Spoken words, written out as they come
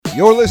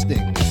You're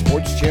listening to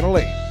Sports Channel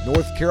 8,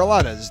 North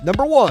Carolina's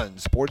 #1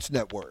 sports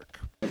network.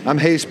 I'm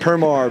Hayes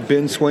Permar,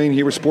 Ben Swain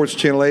here with Sports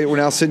Channel 8. We're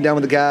now sitting down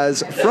with the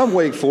guys from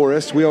Wake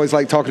Forest. We always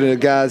like talking to the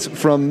guys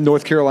from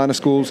North Carolina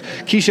schools.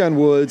 Keyshawn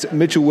Woods,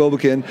 Mitchell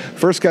Wilbekin.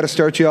 First, got to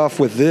start you off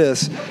with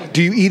this.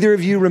 Do you, either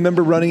of you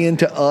remember running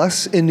into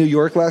us in New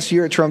York last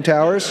year at Trump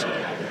Towers?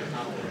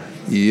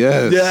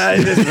 Yes. Yeah,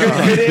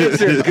 good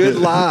answer. Good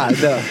lie.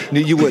 No,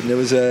 you wouldn't. It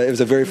was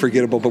a very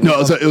forgettable. But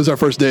it was our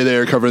first day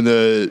there covering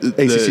the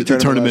ACC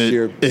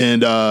tournament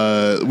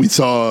and we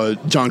saw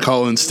John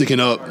Collins sticking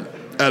up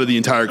out of the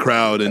entire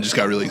crowd and just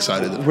got really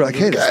excited. We're like,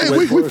 hey,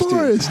 Wake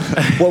Forest.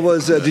 What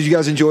was? Did you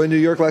guys enjoy New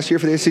York last year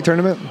for the ACC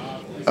tournament?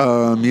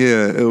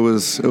 Yeah, it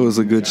was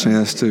a good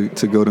chance to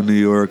go to New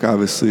York.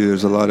 Obviously,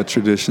 there's a lot of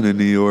tradition in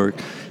New York.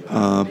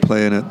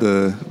 Playing at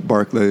the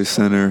Barclays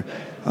Center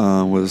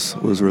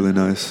was really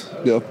nice.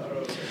 Yep.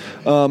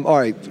 All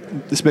right,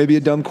 this may be a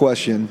dumb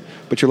question,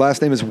 but your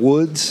last name is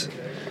Woods,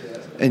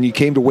 and you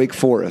came to Wake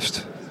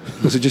Forest.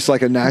 Was it just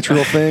like a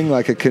natural thing?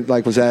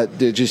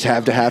 Did it just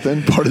have to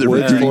happen? Part of the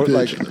recruiting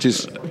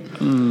pitch?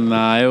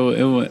 Nah,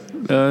 it was.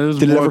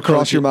 Did it ever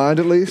cross your mind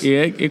at least?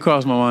 Yeah, it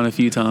crossed my mind a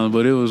few times,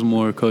 but it was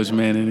more Coach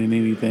Manning than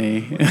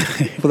anything.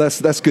 Well,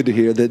 that's good to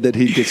hear that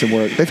he'd get some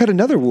work. They've had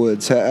another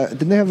Woods.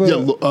 Didn't they have a? Yeah,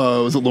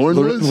 was it Lauren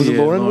Woods? Was it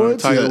Lauren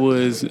Woods? Tiger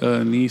Woods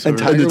niece. And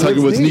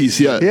Tiger Woods' niece.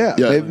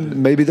 Yeah.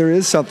 Maybe there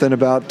is something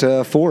about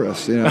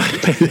Forrest. You know,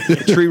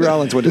 Tree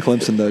Rollins went to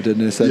Clemson though,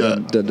 didn't he? So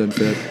that doesn't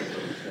fit.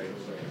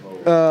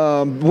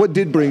 What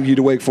did bring you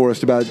to Wake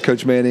Forest about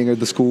Coach Manning or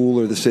the school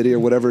or the city or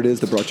whatever it is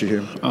that brought you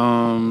here?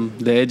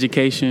 The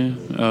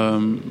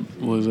education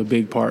was a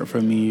big part for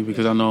me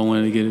because I know I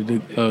wanted to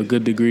get a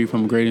good degree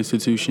from a great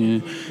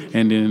institution,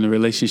 and then the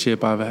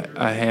relationship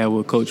I had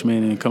with Coach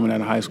Manning coming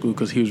out of high school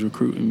because he was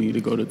recruiting me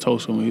to go to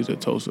Tulsa when he was at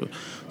Tulsa.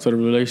 So the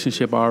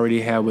relationship I already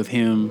had with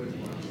him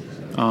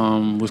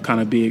was kind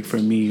of big for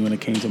me when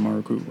it came to my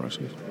recruit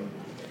process.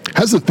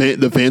 How's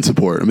the fan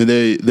support? I mean,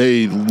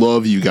 they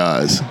love you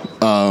guys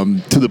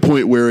to the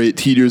point where it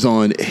teeters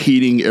on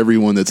hating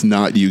everyone that's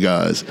not you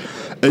guys.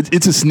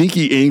 It's a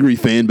sneaky, angry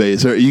fan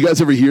base. You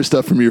guys ever hear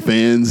stuff from your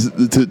fans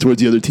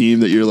towards the other team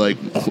that you're like,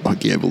 oh, I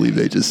can't believe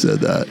they just said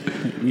that?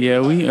 Yeah,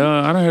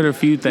 I done heard a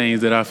few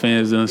things that our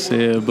fans done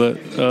said, but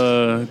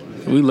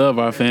we love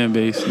our fan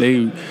base.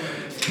 They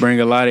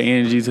bring a lot of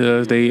energy to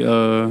us.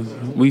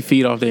 We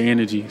feed off their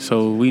energy,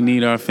 so we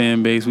need our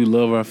fan base. We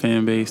love our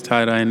fan base,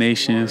 Tie-Dye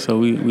Nation. So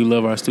we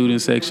love our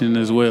student section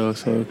as well.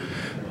 So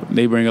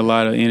they bring a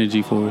lot of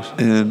energy for us.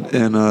 And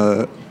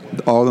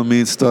all the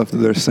mean stuff that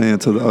they're saying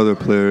to the other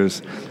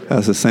players,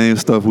 that's the same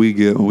stuff we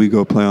get when we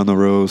go play on the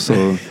road.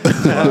 So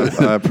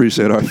I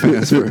appreciate our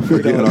fans for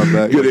getting our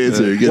back. Good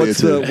answer.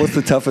 What's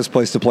the toughest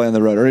place to play on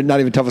the road, or not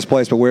even toughest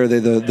place, but where are they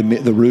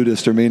the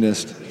rudest or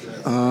meanest?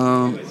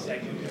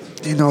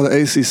 The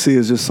ACC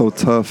is just so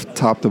tough,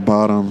 top to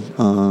bottom.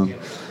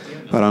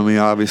 But I mean,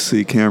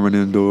 obviously, Cameron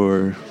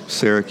Indoor,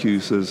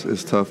 Syracuse is a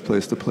tough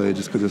place to play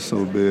just because it's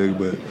so big.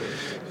 But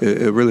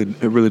it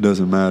really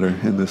doesn't matter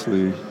in this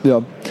league.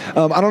 Yeah,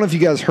 I don't know if you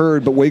guys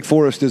heard, but Wake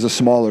Forest is a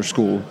smaller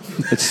school.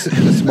 It's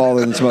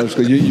smaller than some other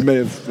schools. You may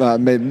have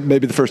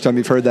maybe the first time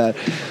you've heard that.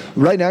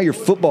 Right now, your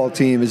football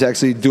team is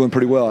actually doing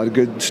pretty well. Had a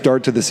good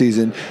start to the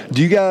season.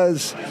 Do you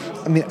guys?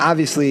 I mean,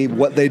 obviously,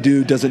 what they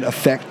do doesn't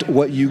affect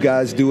what you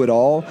guys do at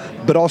all.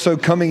 But also,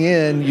 coming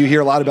in, you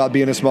hear a lot about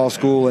being a small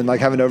school and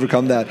like having to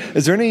overcome that.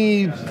 Is there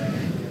any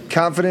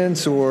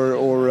confidence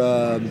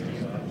or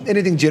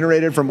anything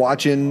generated from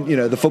watching,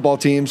 the football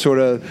team sort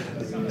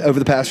of over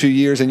the past few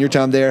years and your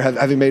time there,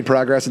 having made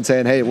progress and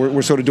saying, hey,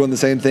 we're sort of doing the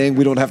same thing.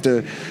 We don't have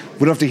to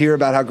hear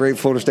about how great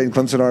Florida State and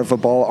Clemson are at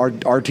football.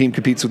 Our team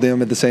competes with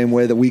them in the same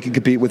way that we can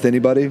compete with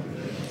anybody.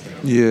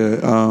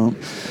 Yeah.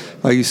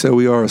 Like you said,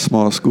 we are a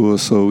small school,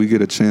 so we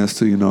get a chance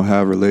to,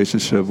 have a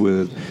relationship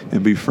with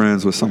and be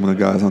friends with some of the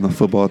guys on the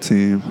football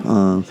team.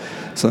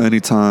 So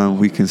anytime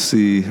we can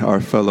see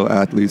our fellow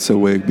athletes at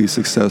Wake be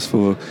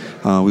successful,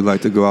 we like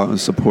to go out and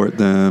support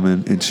them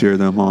and cheer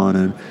them on,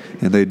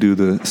 and they do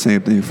the same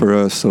thing for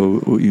us.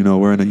 So,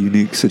 we're in a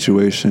unique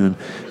situation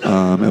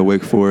at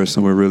Wake Forest,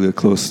 and we're really a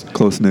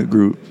close-knit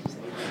group.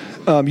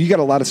 You got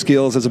a lot of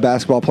skills as a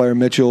basketball player,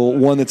 Mitchell.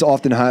 One that's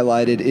often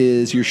highlighted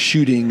is your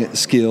shooting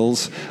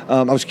skills.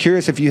 I was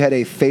curious if you had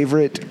a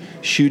favorite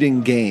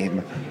shooting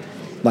game,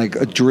 like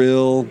a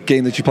drill,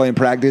 game that you play in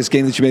practice,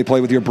 game that you may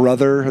play with your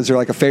brother. Is there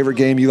like a favorite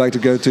game you like to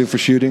go to for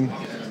shooting?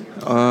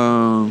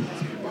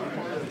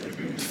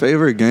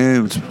 Favorite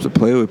game to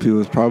play with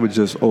people is probably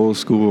just old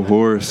school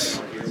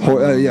horse.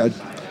 Yeah.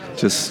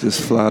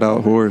 Just flat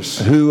out horse.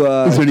 Is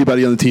there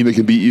anybody on the team that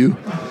can beat you?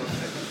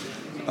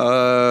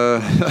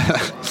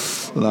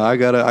 No, I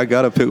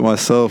gotta pick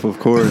myself, of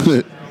course.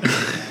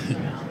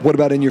 What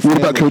about in your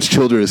family? What about Coach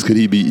Childress? Could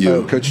he beat you?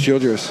 Oh, Coach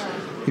Childress.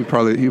 He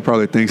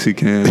probably thinks he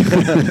can.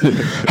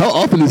 How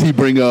often does he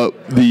bring up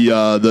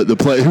the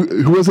play?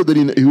 Who was it that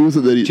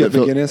he? Jeff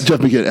McGinnis. Jeff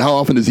McGinnis. How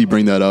often does he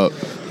bring that up?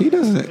 He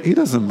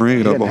doesn't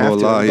bring it up a whole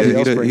lot. He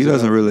He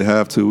doesn't really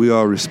have to. We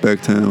all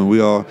respect him. We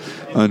all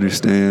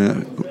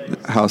understand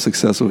how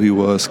successful he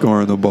was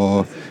scoring the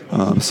ball.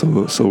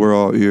 So we're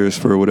all ears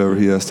for whatever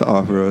he has to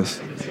offer us.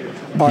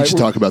 We should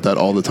talk about that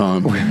all the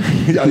time. I'd bring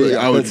fans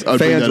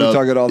that would up.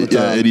 talk it all the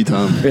time. Yeah,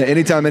 anytime. Yeah,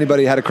 anytime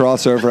anybody had a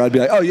crossover, I'd be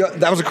like, "Oh,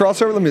 that was a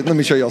crossover. Let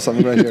me show y'all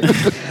something right here."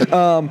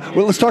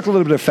 Well, let's talk a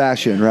little bit of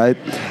fashion, right?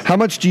 How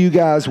much do you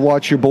guys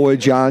watch your boy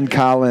John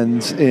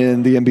Collins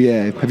in the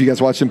NBA? Have you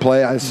guys watched him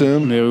play? I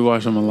assume. Yeah, we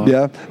watch him a lot.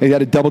 Yeah, he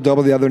had a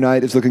double-double the other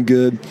night. It's looking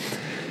good.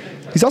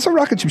 He's also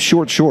rocking some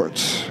short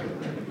shorts.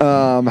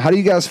 How do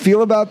you guys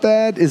feel about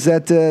that? Is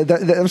that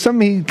was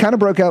something he kind of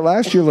broke out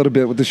last year a little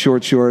bit with the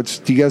short shorts?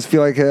 Do you guys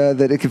feel like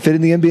that it could fit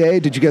in the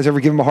NBA? Did you guys ever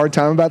give him a hard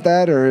time about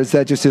that, or is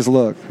that just his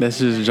look? That's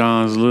just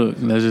John's look.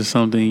 That's just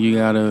something you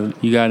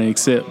gotta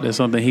accept. That's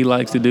something he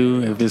likes to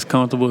do. If it's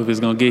comfortable, if it's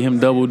gonna get him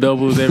double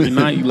doubles every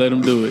night, you let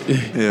him do it.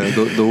 Yeah,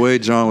 the way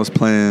John was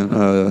playing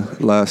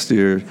last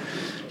year,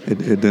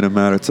 it didn't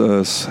matter to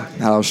us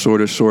how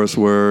short his shorts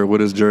were, what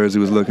his jersey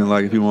was looking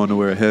like. If he wanted to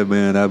wear a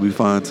headband, that'd be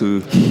fine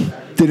too.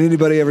 Did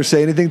anybody ever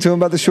say anything to him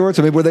about the shorts?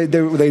 I mean, were they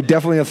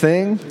definitely a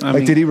thing?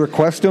 Did he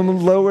request them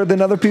lower than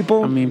other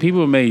people? I mean,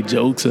 people made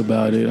jokes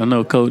about it. I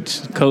know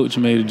Coach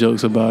made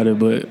jokes about it,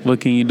 but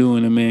what can you do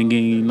when a man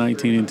getting you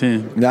 19 and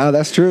 10? No,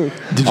 that's true.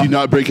 Did you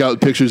not break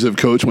out pictures of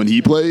Coach when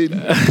he played?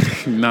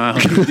 Nah,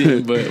 we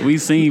didn't, but we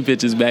seen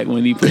pictures back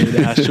when he played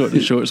how short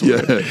the shorts were.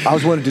 Yeah. I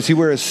was wondering, does he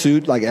wear a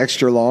suit like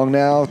extra long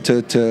now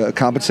to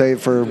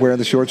compensate for wearing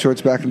the short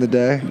shorts back in the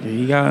day?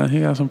 Yeah, he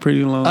got some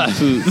pretty long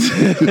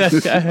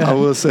suits. I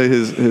will say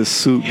his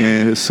suit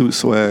game, his suit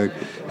swag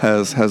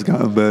has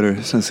gotten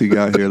better since he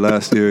got here.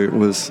 Last year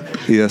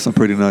he had some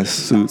pretty nice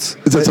suits.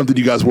 Is that something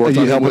you guys worked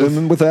Are on you helping with?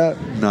 him with that?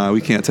 Nah,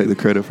 we can't take the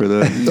credit for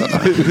that.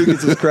 Who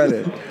gets his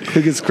credit?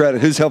 Who gets credit?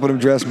 Who's helping him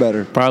dress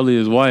better? Probably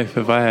his wife,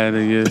 if I had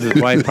to guess.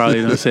 His wife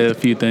probably done said a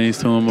few things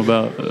to him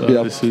about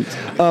the suits.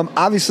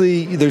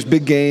 Obviously, there's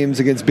big games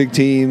against big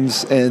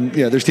teams, and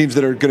there's teams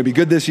that are going to be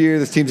good this year.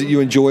 There's teams that you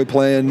enjoy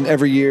playing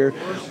every year.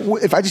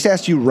 If I just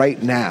asked you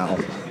right now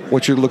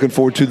what you're looking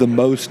forward to the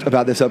most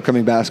about this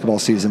upcoming basketball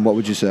season, what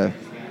would you say?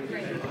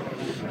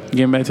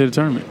 Getting back to the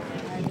tournament.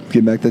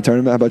 Getting back to the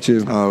tournament. How about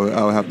you?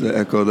 I would have to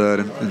echo that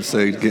and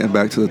say getting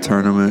back to the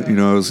tournament.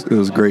 It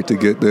was great to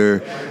get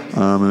there,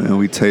 and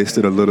we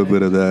tasted a little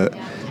bit of that,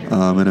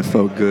 and it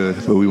felt good.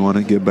 But we want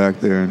to get back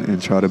there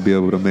and try to be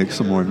able to make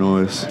some more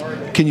noise.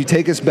 Can you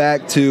take us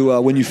back to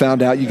when you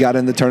found out you got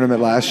in the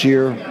tournament last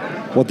year?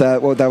 What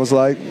that was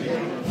like?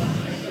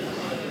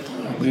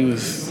 We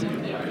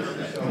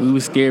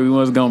was scared we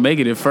wasn't gonna make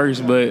it at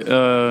first, but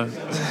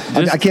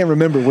I can't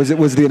remember. Was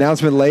the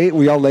announcement late?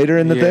 Were y'all later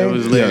in the thing? It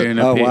was later in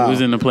the wow. It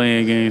was in the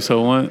playing game.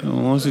 So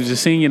once you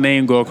just seeing your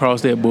name go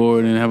across that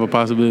board and have a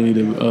possibility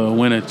to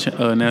win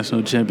a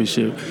national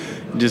championship,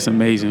 just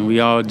amazing. We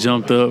all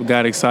jumped up,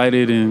 got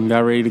excited, and got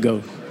ready to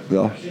go.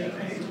 Yeah.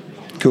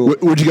 Cool.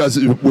 Where'd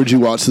you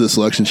watch the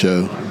selection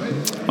show?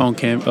 On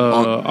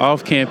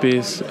off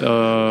campus. We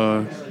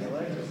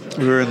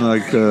were in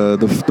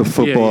the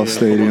football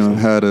stadium.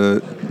 Had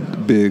a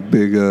big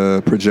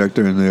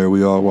projector in there.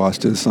 We all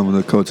watched it. Some of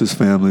the coaches'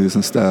 families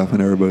and staff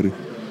and everybody.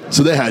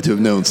 So they had to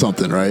have known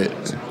something, right?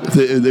 If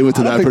they went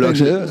to that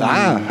production.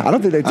 I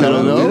don't think they told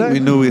don't know. them. We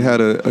knew we had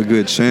a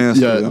good chance.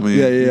 Yeah. I mean,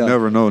 you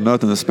never know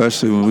nothing,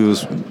 especially when we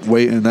was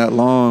waiting that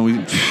long.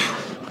 We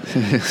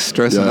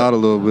stressing out a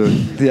little bit.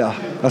 Yeah,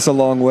 that's a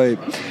long wait.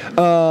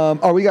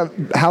 We got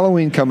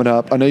Halloween coming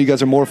up. I know you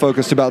guys are more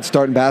focused about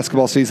starting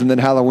basketball season than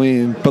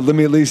Halloween, but let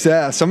me at least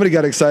ask. Somebody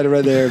got excited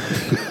right there.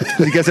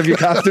 You guys have your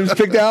costumes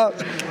picked out?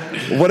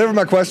 Whatever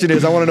my question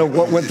is, I want to know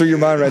what went through your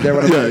mind right there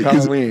when I about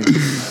Halloween.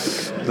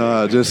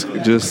 Nah, just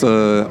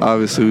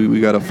obviously we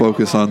got to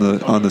focus on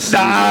the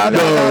season.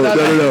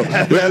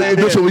 No.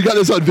 Mitchell, we got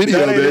this on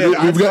video,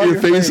 man. We've got your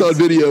face on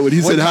video when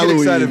he said Halloween.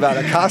 What excited about?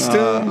 A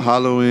costume?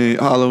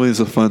 Halloween's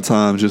a fun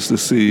time just to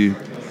see.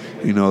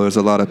 There's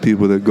a lot of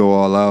people that go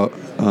all out.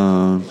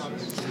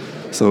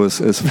 So it's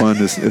fun.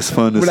 It's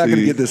fun to see. We're not going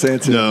to get this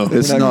answer. No,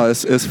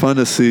 it's fun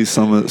to see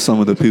some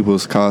of the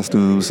people's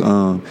costumes.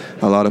 A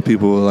lot of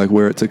people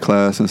wear it to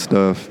class and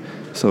stuff.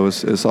 So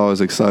it's always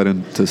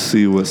exciting to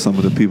see what some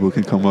of the people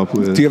can come up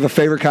with. Do you have a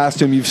favorite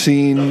costume you've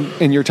seen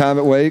in your time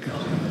at Wake?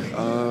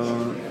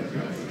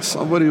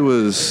 Somebody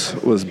was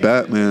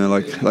Batman,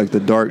 like the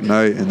Dark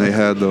Knight, and they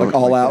had the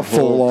all out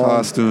full on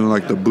costume,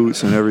 like the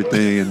boots and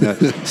everything, and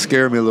that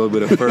scared me a little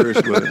bit at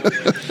first, but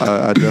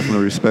I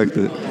definitely respect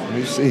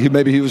it.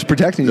 Maybe he was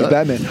protecting you,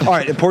 Batman. All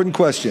right, important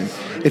question: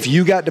 if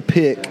you got to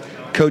pick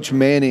Coach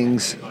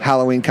Manning's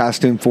Halloween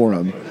costume for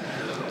him,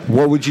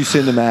 what would you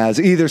send him as?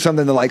 Either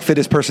something that fit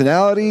his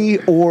personality,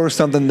 or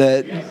something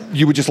that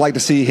you would just like to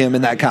see him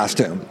in that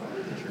costume.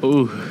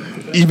 Ooh.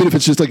 Even if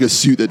it's just a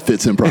suit that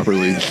fits him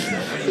properly.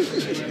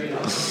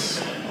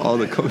 All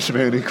the Coach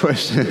Manning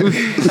questions.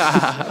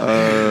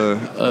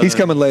 He's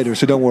coming later,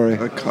 so don't worry.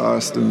 A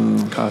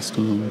costume.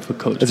 Costume for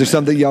Coach. Is there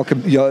something y'all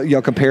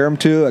compare him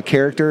to? A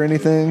character or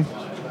anything?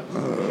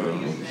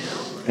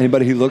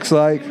 Anybody he looks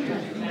like?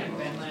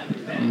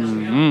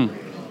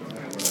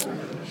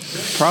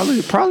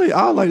 Probably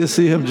I'd like to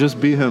see him just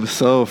be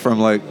himself from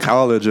like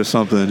college or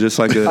something, just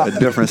like a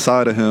different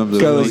side of him.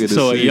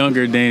 So a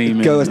younger Danny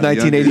Manning. Go as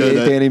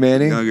 1988 Danny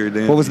Manning. Younger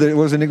Danny. What was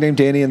the nickname?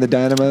 Danny and the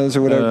Dynamos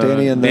or whatever.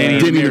 Danny and the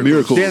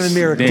Miracles. Danny and the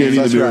Miracles. Danny and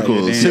That's the right.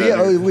 Miracles.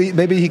 So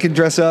maybe he can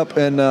dress up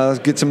and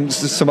get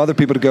some other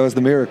people to go as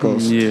the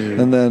Miracles. Yeah.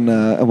 And then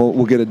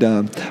we'll get it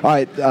done. All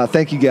right.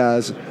 Thank you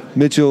guys.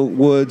 Mitchell,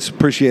 Woods,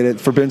 appreciate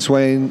it. For Ben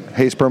Swain,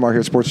 Hayes Permar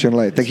here at Sports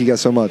Channel 8. Thank you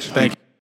guys so much. Thank you.